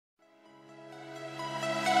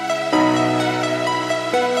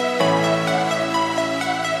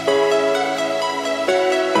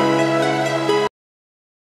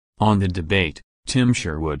On the debate, Tim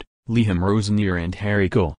Sherwood, Rosenior and Harry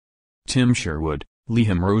Kewell. Tim Sherwood,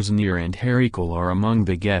 Rosenior and Harry Kewell are among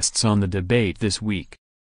the guests on the debate this week.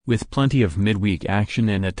 With plenty of midweek action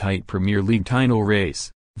and a tight Premier League title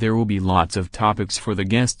race, there will be lots of topics for the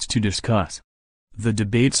guests to discuss. The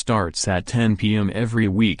debate starts at 10 p.m. every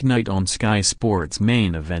weeknight on Sky Sports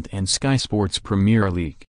Main Event and Sky Sports Premier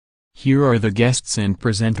League. Here are the guests and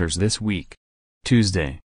presenters this week.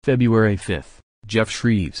 Tuesday, February 5th, Geoff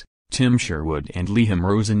Shreeves, Tim Sherwood and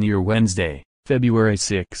Rosenior. Wednesday, February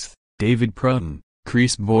 6th, David Prutton,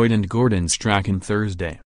 Kris and Gordon Strachan.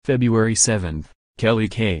 Thursday, February 7th, Kelly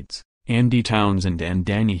Cades, Andy Townsend and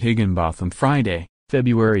Danny Higginbotham. Friday,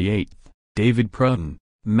 February 8th, David Prutton,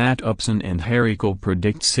 Matt Upson and Harry Kewell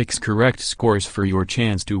predict 6 correct scores for your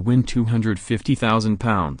chance to win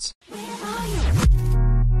 £250,000.